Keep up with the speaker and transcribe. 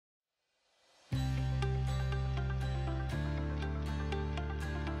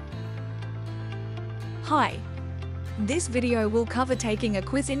Hi. This video will cover taking a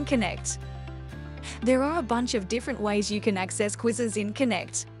quiz in Connect. There are a bunch of different ways you can access quizzes in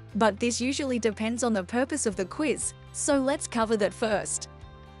Connect, but this usually depends on the purpose of the quiz, so let's cover that first.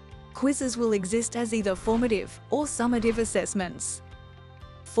 Quizzes will exist as either formative or summative assessments.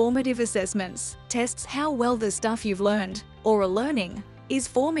 Formative assessments tests how well the stuff you've learned, or are learning, is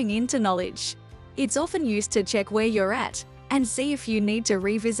forming into knowledge. It's often used to check where you're at and see if you need to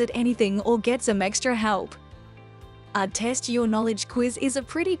revisit anything or get some extra help. A Test Your Knowledge quiz is a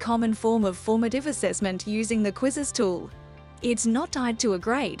pretty common form of formative assessment using the quizzes tool. It's not tied to a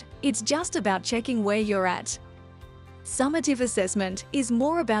grade, it's just about checking where you're at. Summative assessment is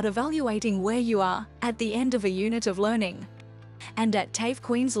more about evaluating where you are at the end of a unit of learning. And at TAFE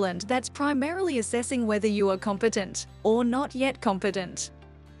Queensland, that's primarily assessing whether you are competent or not yet competent.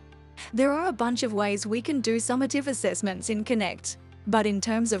 There are a bunch of ways we can do summative assessments in Connect, but in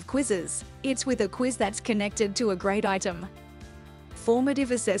terms of quizzes, it's with a quiz that's connected to a grade item. Formative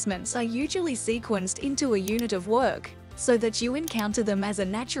assessments are usually sequenced into a unit of work, so that you encounter them as a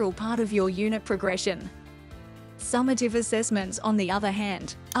natural part of your unit progression. Summative assessments, on the other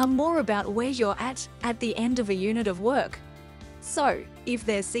hand, are more about where you're at the end of a unit of work. So, if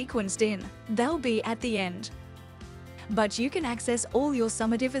they're sequenced in, they'll be at the end. But you can access all your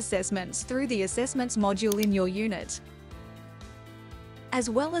summative assessments through the Assessments module in your unit, as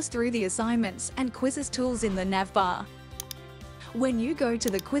well as through the Assignments and Quizzes tools in the navbar. When you go to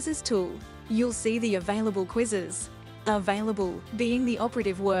the Quizzes tool, you'll see the available quizzes. Available being the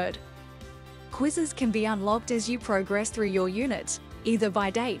operative word. Quizzes can be unlocked as you progress through your unit, either by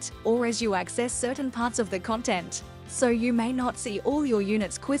date or as you access certain parts of the content, so you may not see all your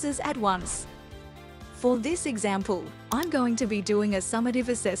unit's quizzes at once. For this example, I'm going to be doing a summative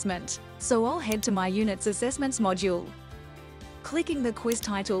assessment, so I'll head to my unit's Assessments module. Clicking the quiz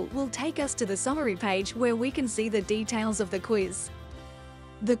title will take us to the summary page where we can see the details of the quiz.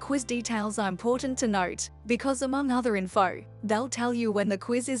 The quiz details are important to note because, among other info, they'll tell you when the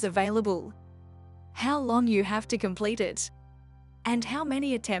quiz is available, how long you have to complete it, and how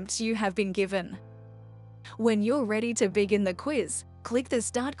many attempts you have been given. When you're ready to begin the quiz, click the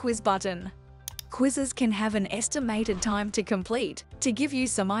Start Quiz button. Quizzes can have an estimated time to complete to give you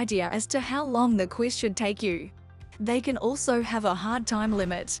some idea as to how long the quiz should take you. They can also have a hard time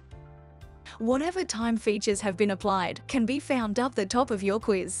limit. Whatever time features have been applied can be found up the top of your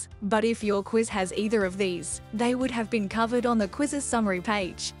quiz, but if your quiz has either of these, they would have been covered on the quiz's summary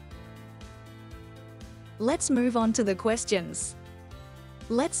page. Let's move on to the questions.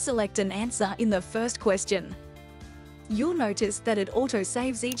 Let's select an answer in the first question. You'll notice that it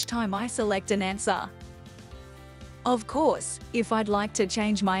auto-saves each time I select an answer. Of course, if I'd like to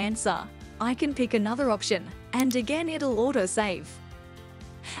change my answer, I can pick another option, and again it'll auto-save.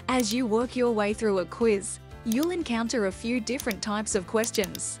 As you work your way through a quiz, you'll encounter a few different types of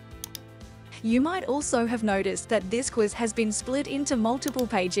questions. You might also have noticed that this quiz has been split into multiple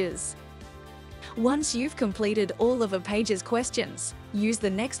pages. Once you've completed all of a page's questions, use the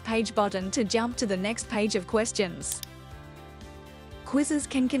Next Page button to jump to the next page of questions. Quizzes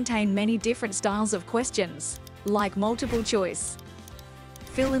can contain many different styles of questions, like multiple choice,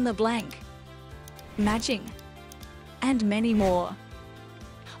 fill in the blank, matching, and many more.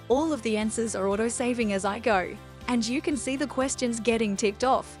 All of the answers are auto-saving as I go, and you can see the questions getting ticked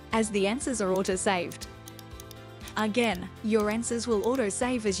off as the answers are auto-saved. Again, your answers will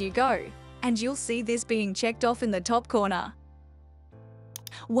auto-save as you go, and you'll see this being checked off in the top corner.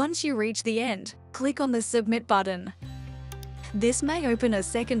 Once you reach the end, click on the Submit button. This may open a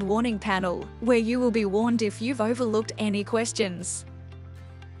second warning panel where you will be warned if you've overlooked any questions.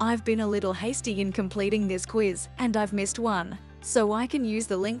 I've been a little hasty in completing this quiz and I've missed one, so I can use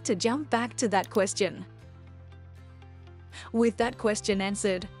the link to jump back to that question. With that question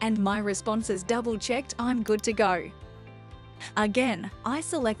answered and my responses double-checked, I'm good to go. Again, I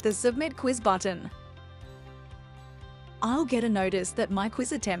select the Submit Quiz button. I'll get a notice that my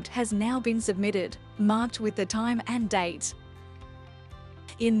quiz attempt has now been submitted, marked with the time and date.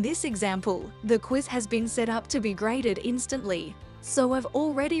 In this example, the quiz has been set up to be graded instantly, so I've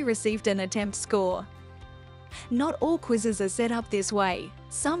already received an attempt score. Not all quizzes are set up this way.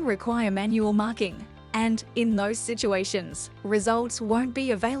 Some require manual marking, and, in those situations, results won't be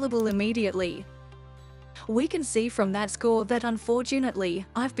available immediately. We can see from that score that unfortunately,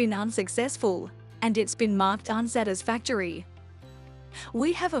 I've been unsuccessful, and it's been marked unsatisfactory.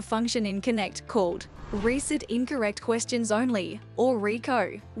 We have a function in Connect called Reset Incorrect Questions Only, or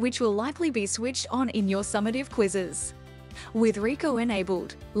RICO, which will likely be switched on in your summative quizzes. With RICO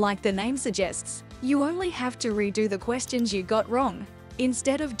enabled, like the name suggests, you only have to redo the questions you got wrong,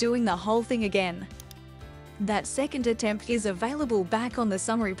 instead of doing the whole thing again. That second attempt is available back on the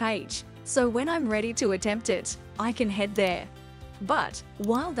summary page, so when I'm ready to attempt it, I can head there. But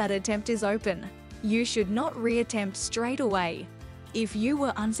while that attempt is open, you should not reattempt straight away. If you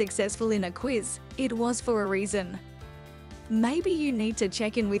were unsuccessful in a quiz, it was for a reason. Maybe you need to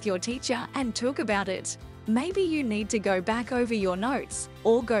check in with your teacher and talk about it. Maybe you need to go back over your notes,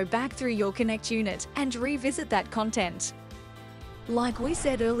 or go back through your Connect unit and revisit that content. Like we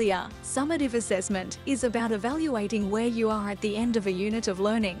said earlier, summative assessment is about evaluating where you are at the end of a unit of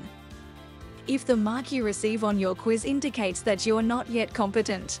learning. If the mark you receive on your quiz indicates that you're not yet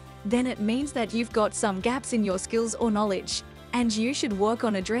competent, then it means that you've got some gaps in your skills or knowledge, and you should work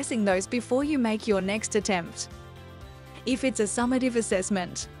on addressing those before you make your next attempt. If it's a summative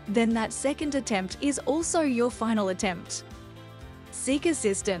assessment, then that second attempt is also your final attempt. Seek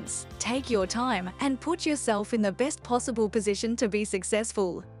assistance, take your time, and put yourself in the best possible position to be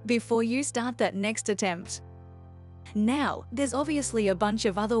successful before you start that next attempt. Now, there's obviously a bunch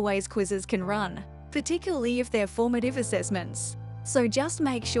of other ways quizzes can run, particularly if they're formative assessments. So just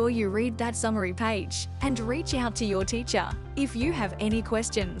make sure you read that summary page and reach out to your teacher if you have any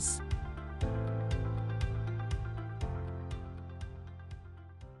questions.